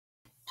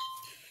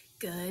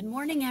Good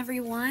morning,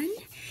 everyone.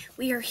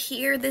 We are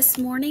here this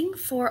morning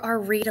for our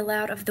read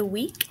aloud of the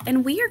week,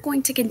 and we are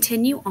going to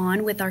continue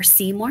on with our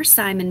Seymour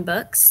Simon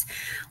books,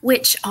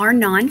 which are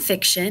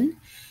nonfiction.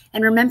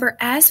 And remember,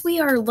 as we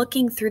are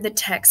looking through the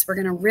text, we're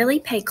going to really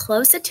pay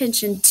close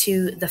attention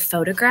to the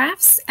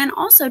photographs and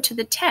also to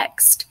the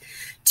text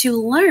to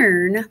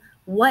learn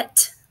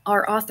what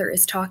our author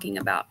is talking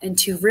about and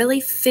to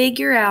really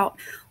figure out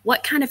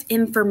what kind of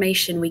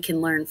information we can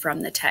learn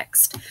from the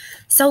text.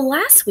 So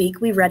last week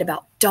we read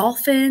about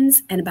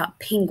dolphins and about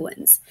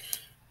penguins.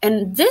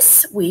 And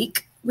this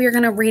week we are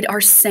going to read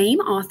our same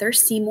author,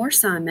 Seymour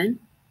Simon.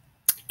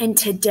 And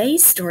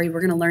today's story,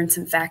 we're going to learn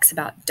some facts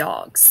about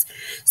dogs.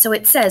 So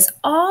it says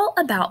all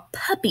about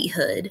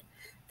puppyhood,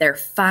 their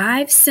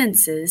 5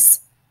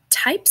 senses,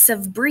 types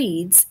of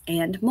breeds,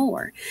 and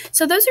more.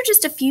 So those are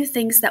just a few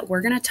things that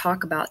we're going to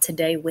talk about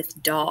today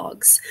with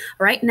dogs.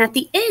 All right, and at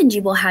the end,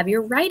 you will have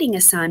your writing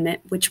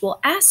assignment, which will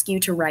ask you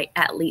to write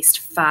at least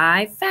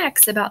 5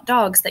 facts about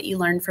dogs that you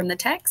learned from the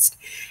text,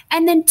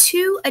 and then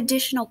 2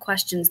 additional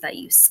questions that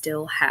you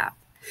still have.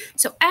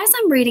 So as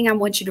I'm reading, I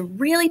want you to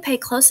really pay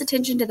close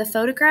attention to the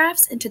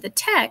photographs and to the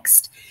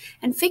text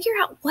and figure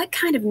out what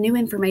kind of new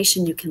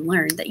information you can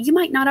learn that you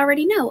might not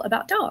already know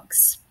about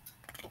dogs.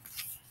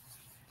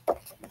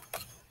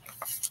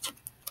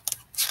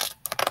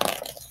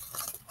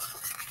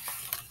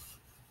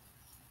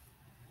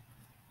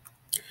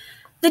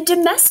 The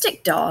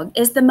domestic dog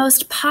is the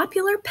most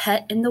popular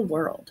pet in the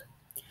world.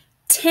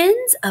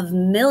 Tens of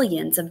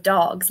millions of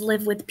dogs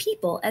live with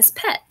people as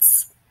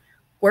pets,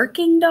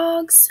 working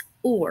dogs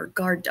or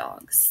guard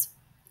dogs.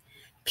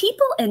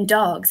 People and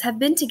dogs have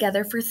been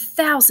together for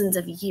thousands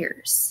of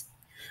years.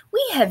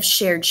 We have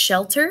shared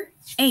shelter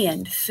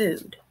and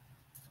food.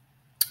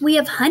 We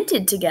have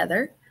hunted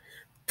together,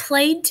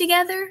 played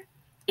together,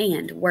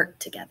 and worked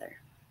together.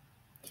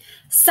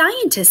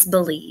 Scientists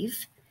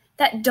believe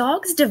that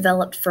dogs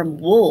developed from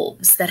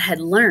wolves that had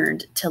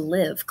learned to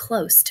live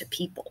close to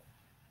people.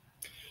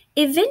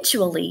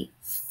 Eventually,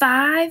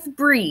 5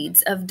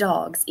 breeds of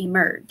dogs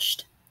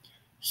emerged: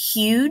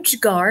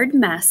 huge guard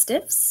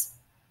mastiffs,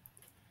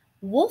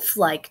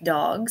 wolf-like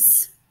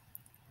dogs,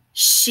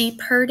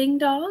 sheep-herding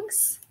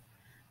dogs,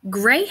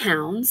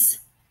 greyhounds,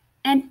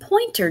 and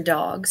pointer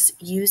dogs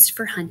used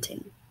for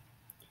hunting.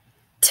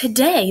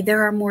 Today,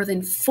 there are more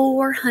than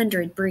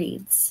 400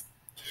 breeds.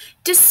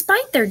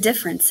 Despite their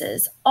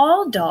differences,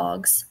 all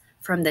dogs,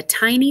 from the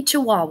tiny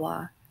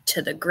Chihuahua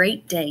to the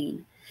Great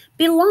Dane,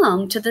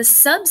 belong to the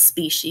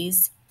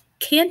subspecies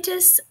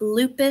Cantus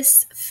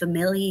lupus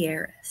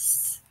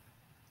familiaris.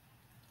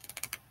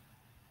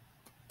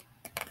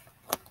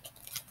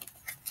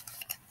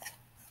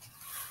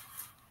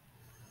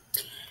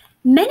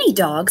 Many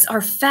dogs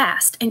are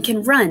fast and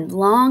can run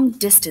long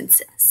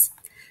distances.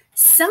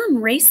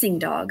 Some racing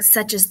dogs,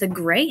 such as the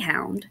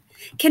Greyhound,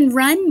 can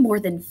run more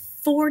than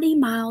 40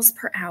 miles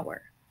per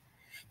hour.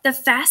 The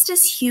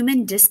fastest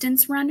human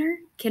distance runner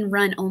can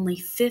run only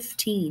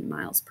 15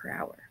 miles per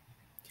hour.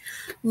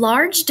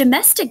 Large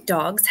domestic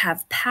dogs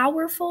have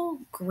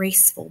powerful,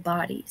 graceful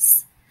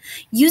bodies.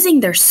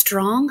 Using their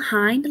strong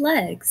hind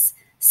legs,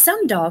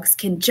 some dogs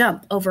can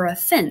jump over a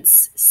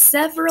fence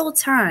several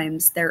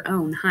times their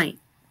own height.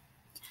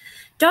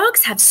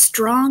 Dogs have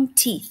strong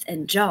teeth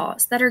and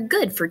jaws that are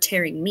good for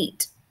tearing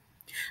meat.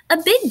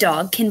 A big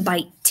dog can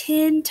bite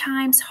 10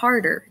 times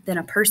harder than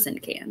a person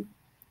can.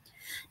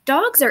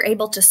 Dogs are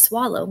able to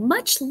swallow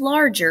much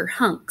larger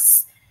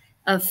hunks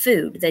of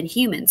food than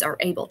humans are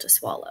able to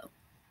swallow.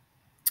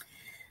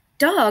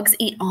 Dogs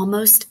eat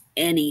almost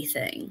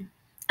anything.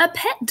 A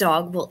pet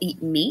dog will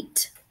eat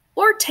meat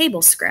or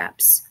table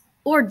scraps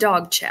or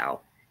dog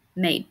chow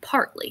made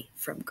partly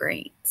from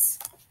grains.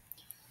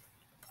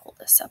 Pull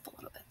this up a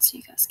little bit so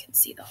you guys can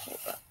see the whole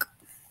book.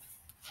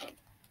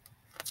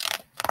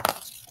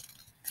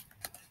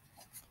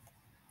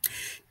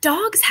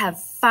 Dogs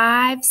have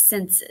 5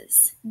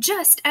 senses,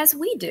 just as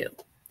we do.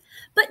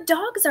 But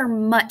dogs are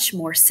much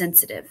more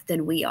sensitive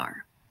than we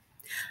are.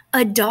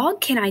 A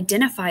dog can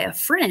identify a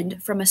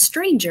friend from a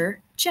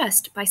stranger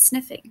just by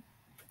sniffing.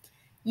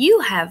 You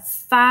have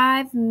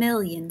 5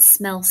 million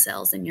smell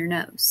cells in your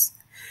nose.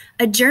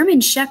 A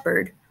German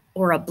Shepherd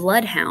or a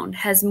Bloodhound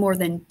has more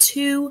than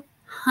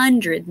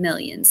 200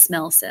 million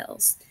smell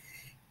cells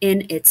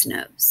in its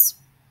nose.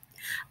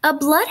 A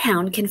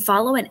bloodhound can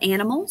follow an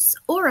animal's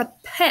or a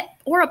pet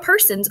or a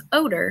person's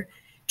odor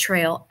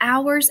trail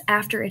hours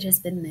after it has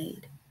been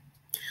made.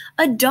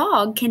 A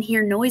dog can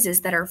hear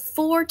noises that are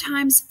 4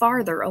 times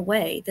farther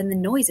away than the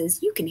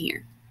noises you can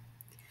hear.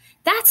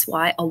 That's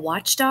why a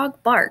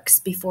watchdog barks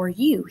before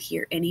you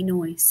hear any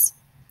noise.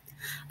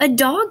 A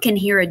dog can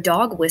hear a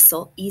dog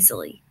whistle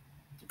easily,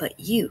 but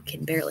you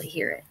can barely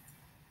hear it.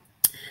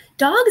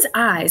 Dogs'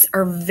 eyes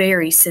are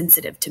very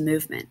sensitive to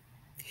movement.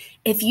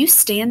 If you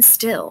stand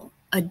still,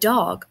 a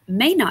dog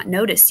may not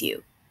notice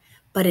you,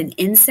 but an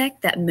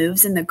insect that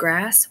moves in the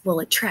grass will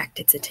attract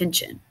its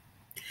attention.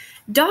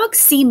 Dogs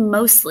see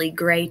mostly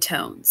gray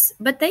tones,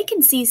 but they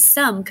can see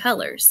some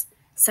colors,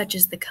 such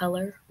as the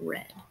color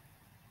red.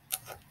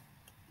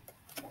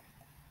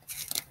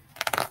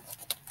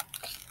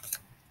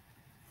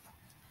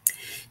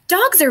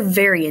 Dogs are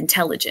very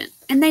intelligent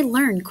and they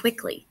learn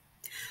quickly.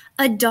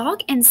 A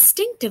dog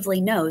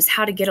instinctively knows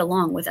how to get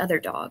along with other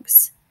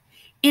dogs.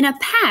 In a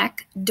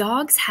pack,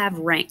 dogs have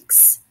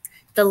ranks.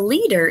 The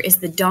leader is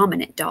the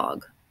dominant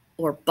dog,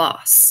 or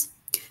boss.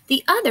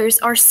 The others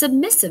are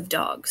submissive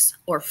dogs,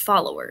 or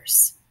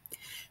followers.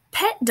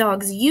 Pet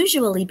dogs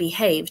usually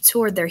behave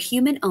toward their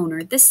human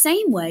owner the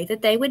same way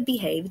that they would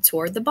behave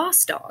toward the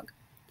boss dog.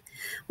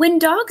 When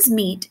dogs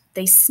meet,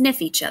 they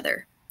sniff each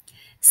other.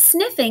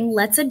 Sniffing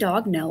lets a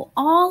dog know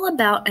all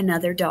about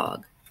another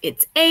dog,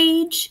 its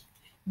age,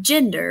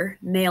 gender,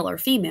 male or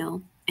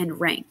female, and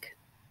rank.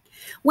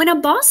 When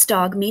a boss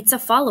dog meets a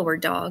follower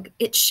dog,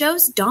 it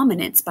shows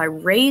dominance by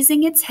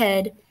raising its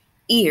head,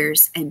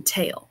 ears, and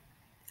tail.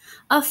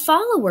 A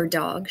follower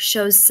dog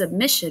shows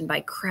submission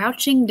by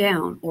crouching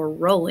down or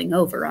rolling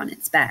over on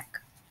its back.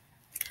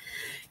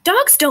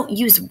 Dogs don't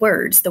use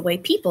words the way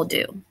people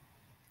do.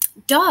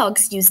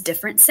 Dogs use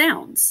different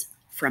sounds,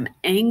 from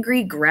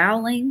angry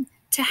growling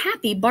to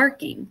happy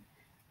barking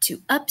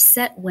to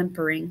upset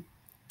whimpering,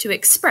 to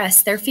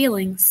express their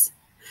feelings.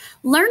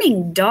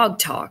 Learning dog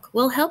talk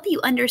will help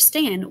you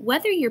understand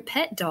whether your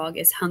pet dog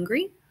is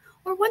hungry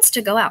or wants to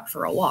go out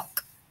for a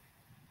walk.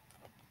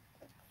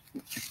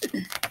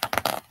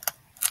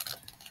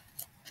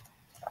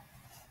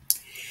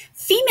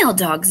 Female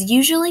dogs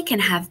usually can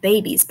have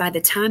babies by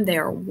the time they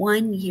are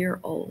 1 year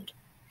old.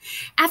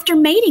 After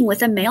mating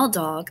with a male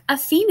dog, a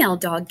female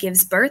dog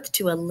gives birth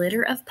to a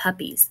litter of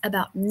puppies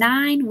about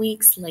 9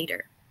 weeks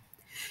later.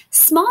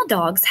 Small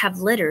dogs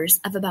have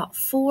litters of about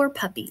 4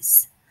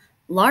 puppies.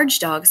 Large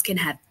dogs can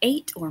have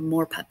 8 or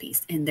more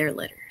puppies in their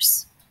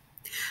litters.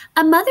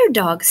 A mother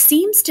dog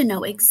seems to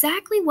know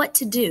exactly what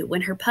to do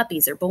when her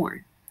puppies are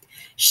born.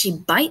 She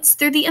bites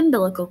through the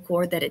umbilical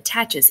cord that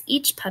attaches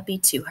each puppy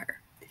to her.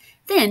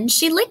 Then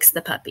she licks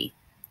the puppy.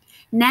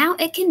 Now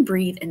it can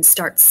breathe and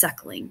start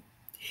suckling.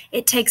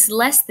 It takes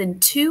less than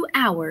 2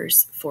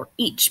 hours for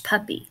each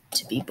puppy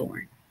to be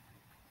born.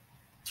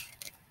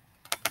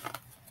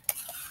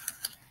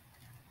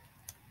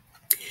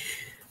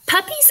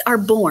 Puppies are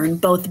born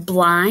both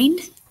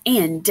blind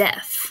and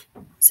deaf,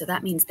 so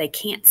that means they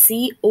can't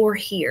see or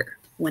hear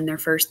when they're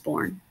first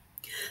born.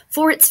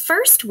 For its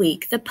first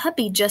week, the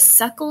puppy just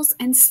suckles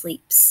and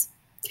sleeps.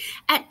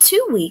 At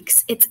 2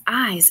 weeks, its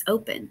eyes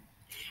open.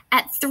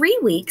 At 3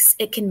 weeks,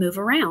 it can move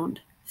around,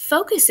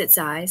 focus its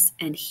eyes,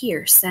 and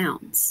hear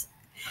sounds.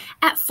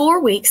 At 4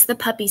 weeks, the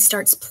puppy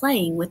starts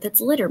playing with its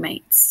litter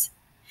mates.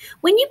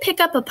 When you pick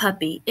up a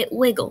puppy, it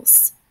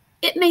wiggles.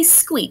 It may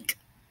squeak.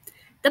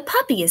 The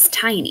puppy is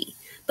tiny,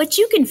 but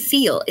you can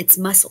feel its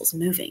muscles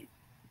moving.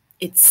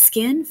 Its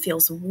skin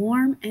feels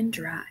warm and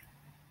dry.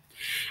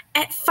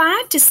 At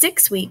 5 to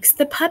 6 weeks,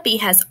 the puppy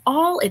has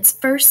all its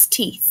first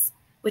teeth,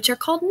 which are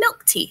called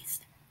milk teeth.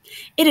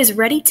 It is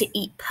ready to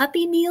eat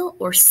puppy meal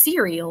or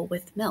cereal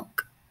with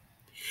milk.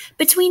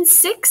 Between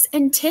 6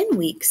 and 10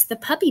 weeks, the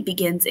puppy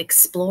begins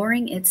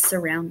exploring its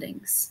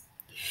surroundings.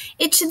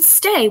 It should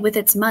stay with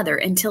its mother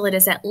until it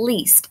is at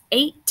least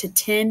 8 to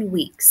 10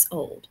 weeks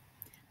old.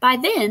 By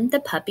then, the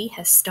puppy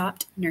has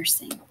stopped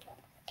nursing.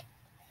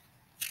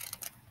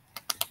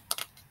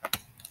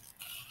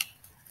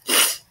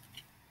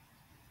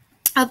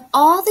 Of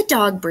all the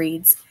dog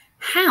breeds,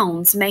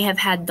 hounds may have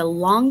had the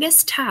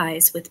longest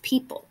ties with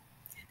people.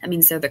 That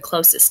means they're the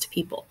closest to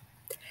people.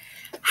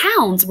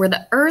 Hounds were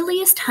the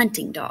earliest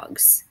hunting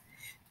dogs.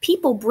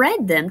 People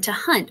bred them to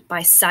hunt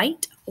by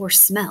sight or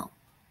smell.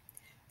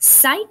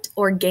 Sight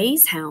or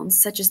gaze hounds,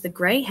 such as the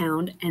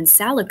greyhound and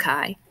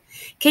Saluki,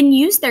 can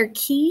use their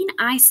keen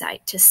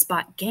eyesight to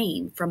spot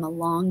game from a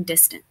long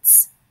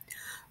distance.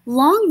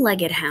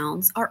 Long-legged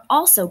hounds are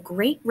also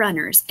great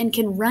runners and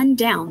can run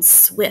down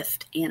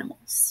swift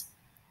animals.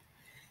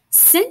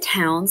 Scent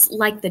hounds,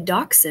 like the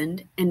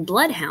dachshund and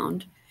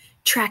bloodhound,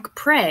 track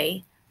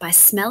prey by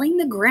smelling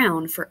the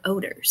ground for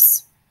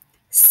odors.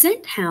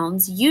 Scent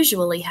hounds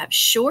usually have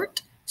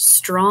short,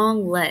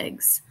 strong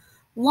legs,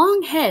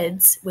 long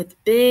heads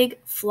with big,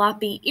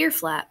 floppy ear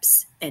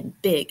flaps,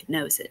 and big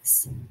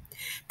noses.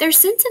 Their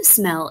sense of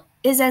smell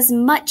is as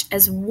much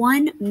as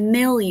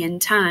 1,000,000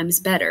 times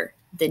better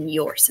than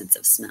your sense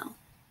of smell.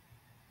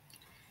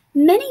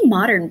 Many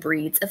modern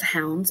breeds of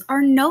hounds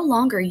are no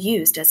longer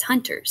used as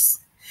hunters.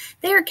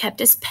 They are kept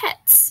as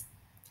pets.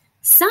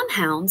 Some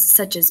hounds,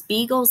 such as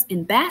beagles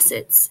and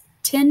bassets,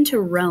 tend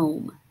to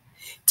roam.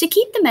 To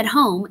keep them at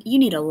home, you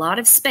need a lot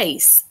of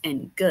space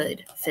and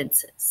good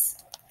fences.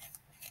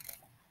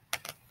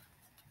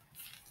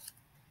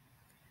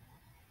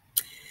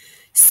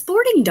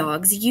 Sporting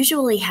dogs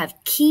usually have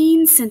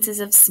keen senses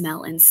of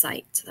smell and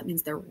sight, so that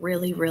means they're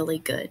really, really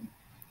good.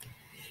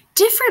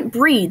 Different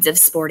breeds of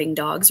sporting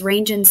dogs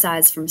range in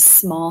size from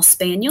small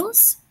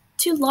spaniels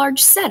to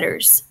large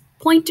setters,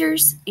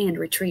 pointers, and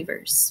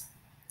retrievers.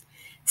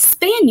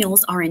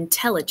 Spaniels are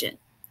intelligent,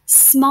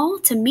 small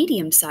to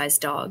medium-sized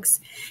dogs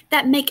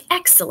that make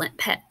excellent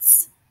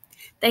pets.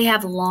 They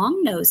have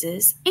long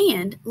noses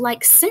and,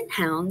 like scent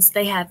hounds,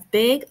 they have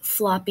big,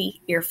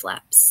 floppy ear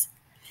flaps.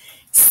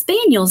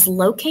 Spaniels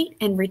locate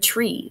and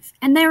retrieve,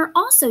 and they are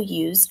also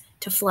used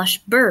to flush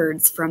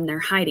birds from their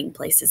hiding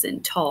places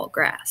in tall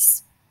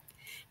grass.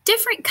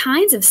 Different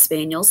kinds of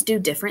spaniels do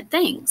different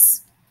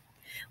things.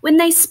 When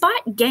they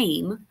spot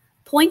game,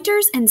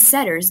 pointers and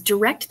setters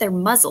direct their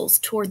muzzles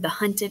toward the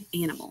hunted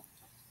animal.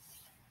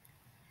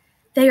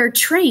 They are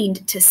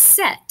trained to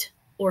set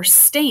or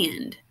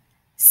stand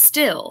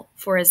still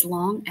for as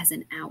long as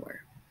an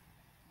hour.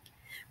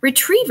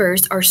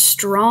 Retrievers are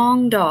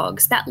strong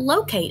dogs that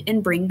locate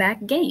and bring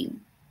back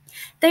game.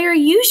 They are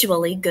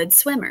usually good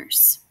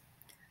swimmers.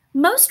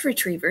 Most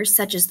retrievers,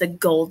 such as the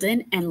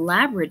Golden and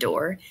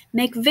Labrador,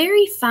 make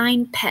very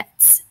fine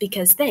pets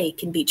because they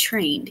can be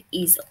trained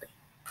easily.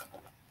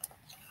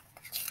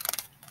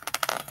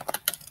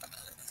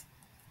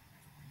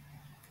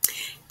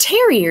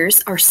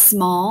 Terriers are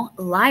small,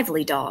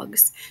 lively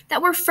dogs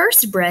that were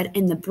first bred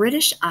in the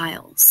British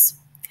Isles.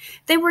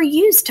 They were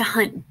used to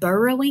hunt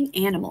burrowing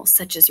animals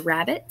such as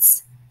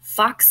rabbits,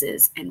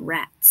 foxes, and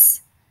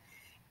rats.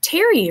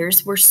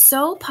 Terriers were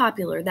so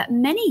popular that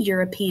many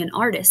European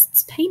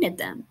artists painted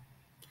them.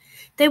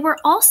 They were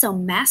also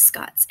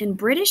mascots in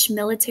British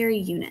military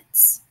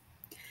units.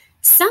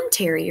 Some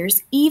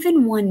terriers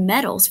even won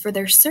medals for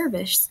their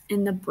service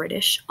in the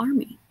British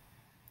Army.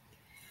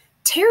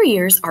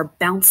 Terriers are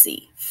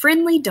bouncy,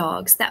 friendly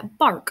dogs that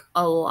bark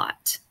a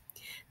lot.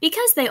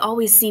 Because they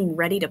always seem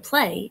ready to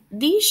play,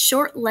 these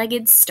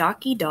short-legged,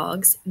 stocky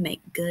dogs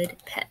make good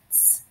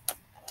pets.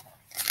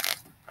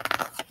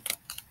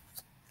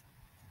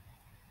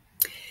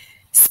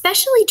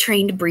 Specially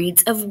trained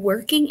breeds of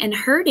working and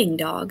herding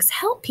dogs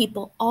help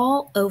people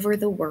all over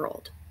the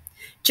world.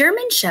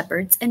 German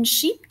shepherds and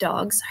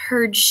sheepdogs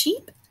herd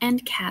sheep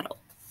and cattle.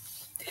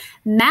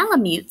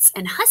 Malamutes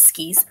and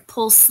huskies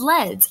pull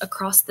sleds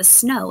across the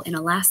snow in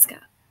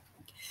Alaska.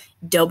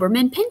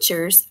 Doberman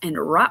pinschers and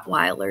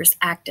Rottweilers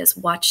act as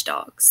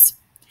watchdogs.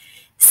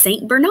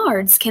 St.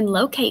 Bernards can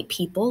locate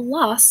people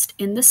lost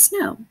in the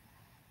snow.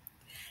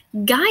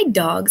 Guide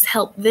dogs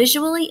help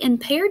visually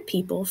impaired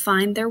people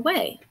find their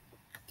way.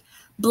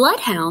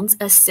 Bloodhounds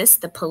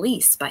assist the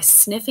police by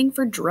sniffing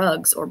for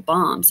drugs or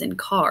bombs in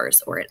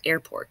cars or at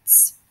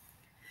airports.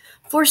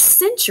 For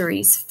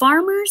centuries,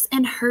 farmers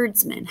and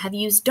herdsmen have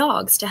used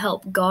dogs to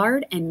help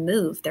guard and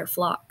move their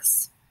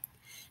flocks.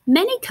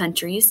 Many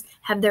countries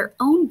have their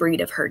own breed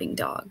of herding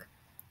dog.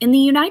 In the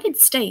United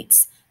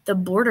States, the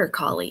Border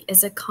Collie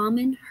is a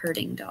common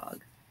herding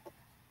dog.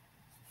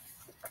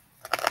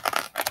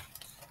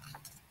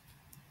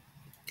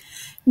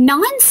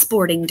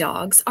 Non-sporting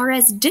dogs are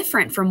as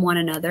different from one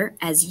another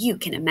as you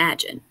can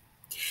imagine.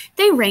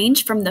 They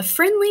range from the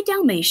friendly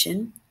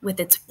Dalmatian with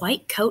its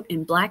white coat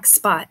and black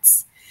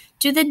spots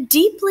to the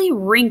deeply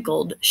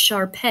wrinkled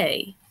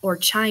Shar-Pei or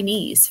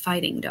Chinese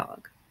fighting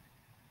dog.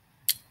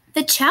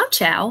 The Chow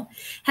Chow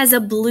has a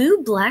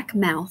blue-black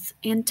mouth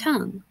and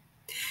tongue.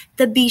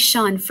 The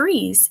Bichon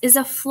Frise is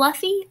a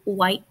fluffy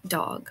white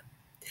dog.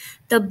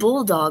 The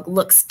Bulldog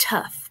looks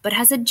tough but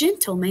has a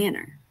gentle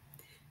manner.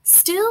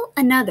 Still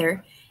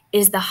another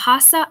is the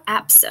Hassa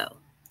Apso,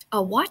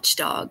 a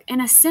watchdog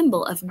and a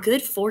symbol of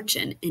good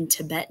fortune in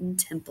Tibetan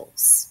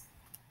temples.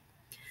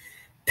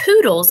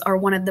 Poodles are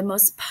one of the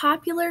most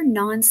popular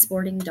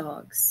non-sporting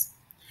dogs.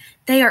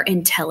 They are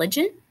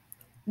intelligent,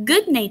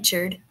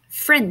 good-natured,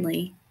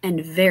 friendly,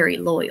 and very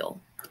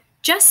loyal.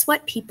 Just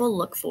what people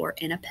look for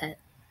in a pet.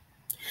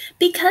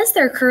 Because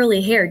their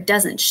curly hair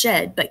doesn't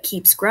shed but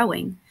keeps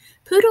growing,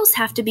 poodles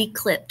have to be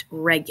clipped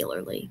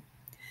regularly.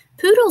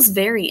 Poodles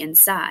vary in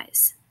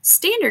size.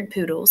 Standard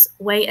poodles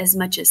weigh as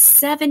much as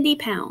 70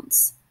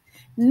 pounds.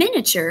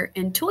 Miniature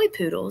and toy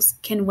poodles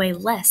can weigh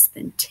less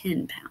than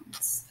 10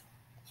 pounds.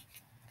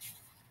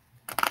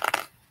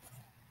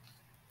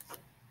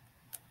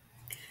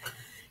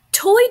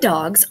 Toy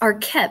dogs are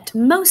kept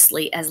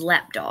mostly as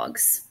lap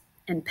dogs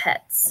and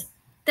pets.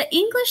 The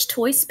English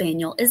Toy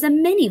Spaniel is a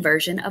mini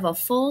version of a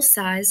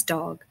full-size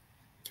dog.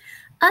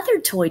 Other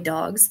toy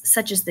dogs,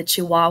 such as the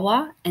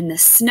Chihuahua and the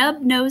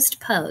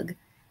snub-nosed pug,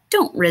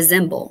 don't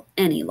resemble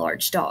any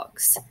large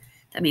dogs.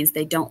 That means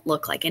they don't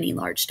look like any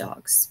large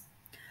dogs.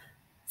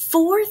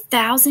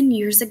 4,000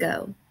 years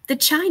ago, the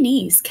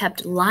Chinese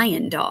kept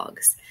lion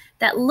dogs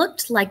that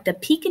looked like the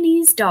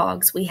Pekingese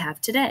dogs we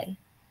have today.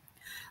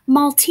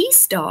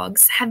 Maltese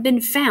dogs have been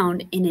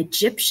found in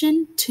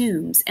Egyptian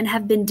tombs and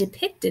have been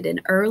depicted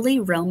in early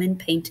Roman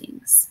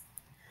paintings.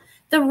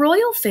 The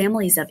royal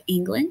families of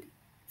England,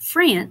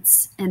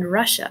 France, and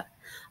Russia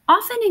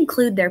often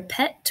include their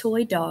pet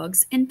toy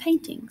dogs in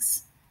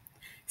paintings.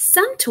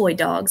 Some toy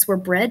dogs were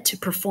bred to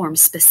perform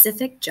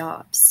specific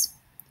jobs.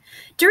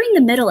 During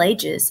the Middle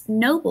Ages,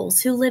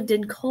 nobles who lived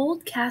in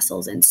cold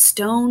castles and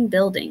stone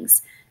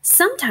buildings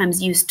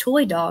sometimes used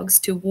toy dogs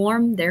to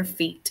warm their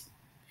feet.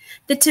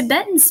 The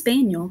Tibetan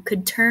Spaniel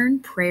could turn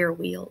prayer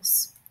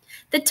wheels.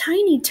 The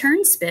tiny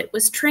turnspit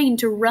was trained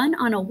to run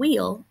on a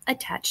wheel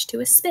attached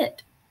to a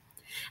spit.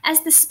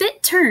 As the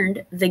spit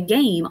turned, the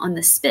game on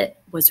the spit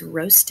was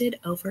roasted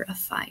over a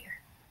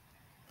fire.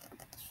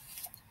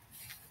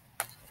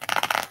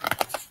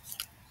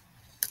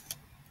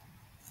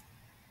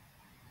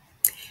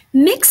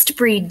 Mixed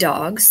breed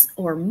dogs,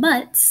 or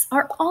mutts,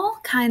 are all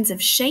kinds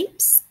of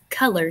shapes,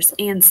 colors,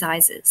 and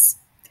sizes.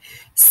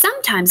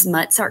 Sometimes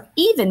mutts are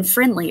even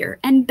friendlier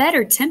and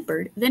better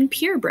tempered than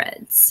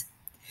purebreds.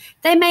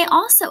 They may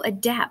also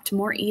adapt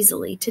more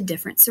easily to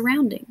different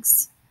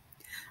surroundings.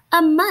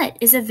 A mutt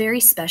is a very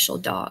special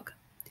dog.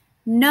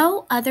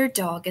 No other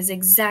dog is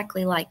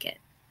exactly like it.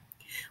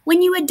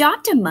 When you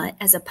adopt a mutt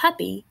as a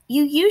puppy,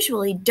 you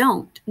usually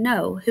don't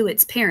know who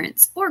its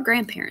parents or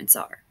grandparents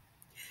are.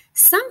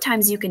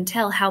 Sometimes you can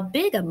tell how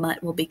big a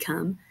mutt will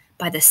become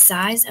by the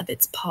size of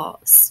its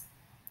paws.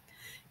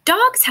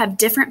 Dogs have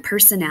different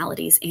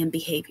personalities and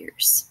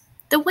behaviors.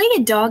 The way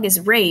a dog is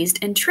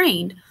raised and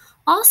trained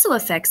also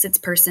affects its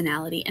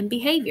personality and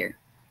behavior.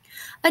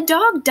 A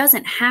dog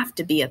doesn't have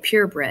to be a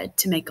purebred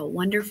to make a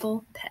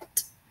wonderful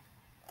pet.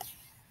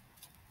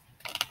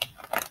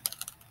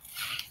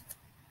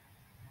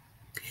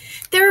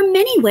 There are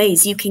many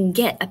ways you can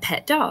get a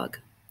pet dog.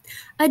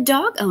 A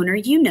dog owner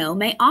you know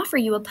may offer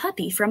you a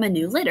puppy from a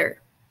new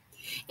litter.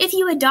 If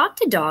you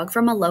adopt a dog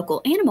from a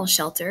local animal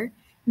shelter,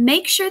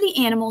 make sure the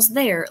animals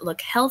there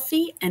look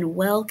healthy and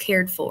well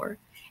cared for,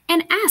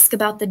 and ask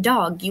about the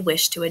dog you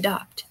wish to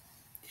adopt.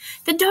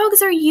 The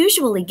dogs are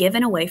usually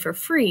given away for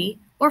free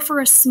or for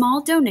a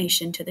small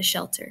donation to the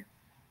shelter.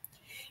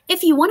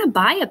 If you want to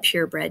buy a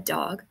purebred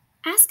dog,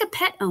 ask a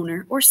pet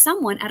owner or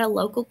someone at a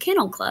local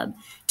kennel club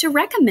to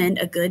recommend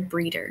a good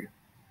breeder.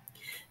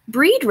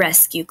 Breed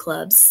rescue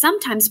clubs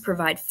sometimes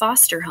provide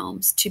foster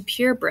homes to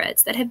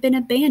purebreds that have been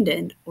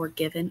abandoned or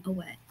given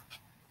away.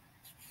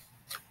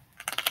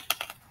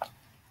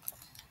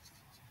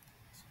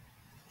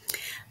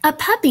 A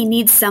puppy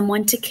needs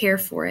someone to care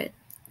for it,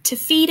 to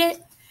feed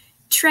it,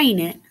 train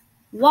it,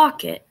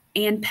 walk it,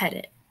 and pet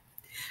it.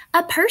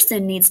 A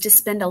person needs to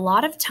spend a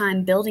lot of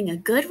time building a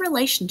good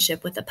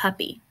relationship with a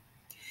puppy.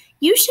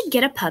 You should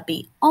get a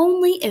puppy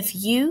only if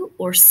you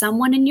or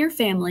someone in your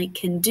family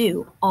can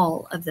do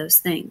all of those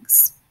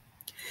things.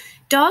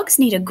 Dogs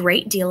need a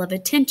great deal of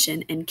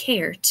attention and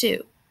care,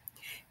 too.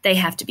 They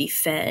have to be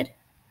fed,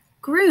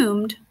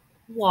 groomed,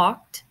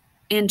 walked,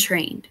 and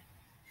trained.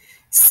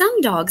 Some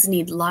dogs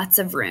need lots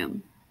of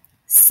room.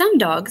 Some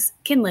dogs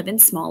can live in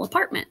small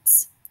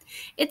apartments.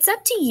 It's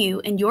up to you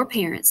and your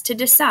parents to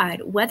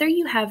decide whether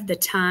you have the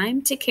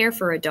time to care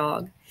for a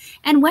dog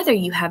and whether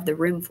you have the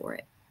room for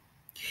it.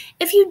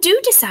 If you do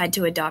decide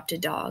to adopt a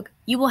dog,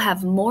 you will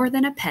have more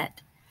than a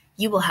pet.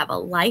 You will have a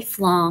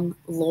lifelong,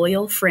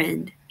 loyal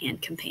friend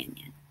and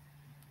companion.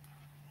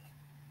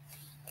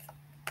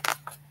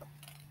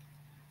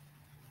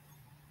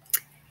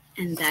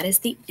 And that is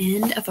the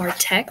end of our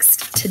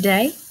text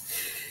today.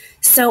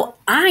 So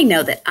I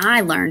know that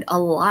I learned a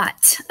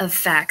lot of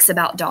facts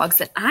about dogs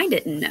that I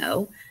didn't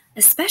know,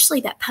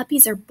 especially that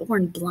puppies are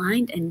born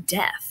blind and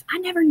deaf. I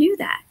never knew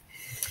that.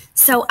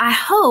 So I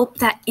hope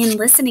that in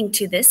listening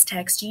to this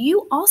text,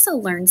 you also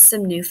learned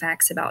some new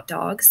facts about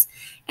dogs.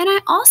 And I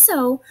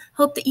also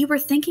hope that you were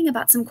thinking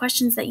about some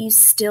questions that you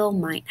still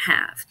might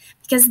have,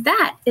 because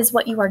that is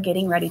what you are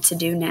getting ready to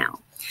do now.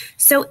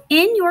 So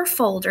in your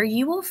folder,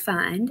 you will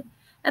find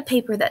a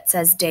paper that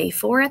says Day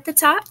 4 at the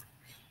top,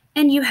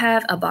 and you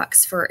have a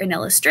box for an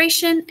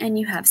illustration, and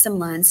you have some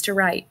lines to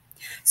write.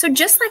 So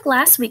just like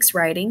last week's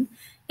writing,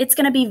 it's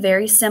going to be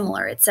very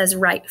similar. It says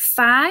write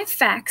 5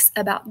 facts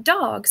about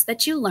dogs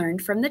that you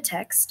learned from the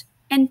text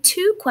and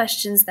 2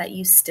 questions that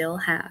you still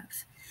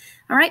have.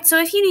 All right,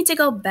 so if you need to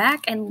go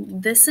back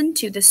and listen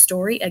to the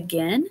story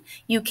again,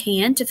 you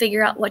can to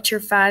figure out what your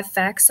 5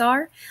 facts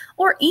are,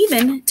 or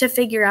even to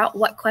figure out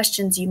what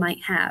questions you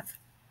might have.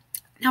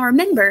 Now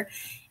remember,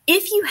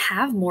 if you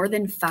have more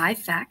than 5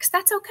 facts,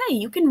 that's okay.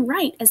 You can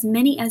write as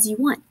many as you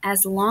want,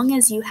 as long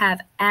as you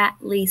have at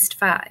least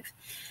 5.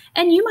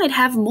 And you might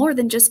have more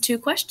than just 2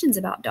 questions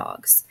about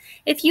dogs.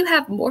 If you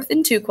have more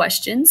than 2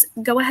 questions,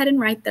 go ahead and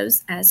write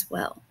those as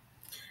well.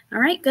 All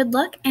right, good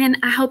luck, and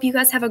I hope you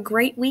guys have a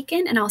great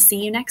weekend, and I'll see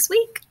you next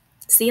week.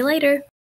 See you later.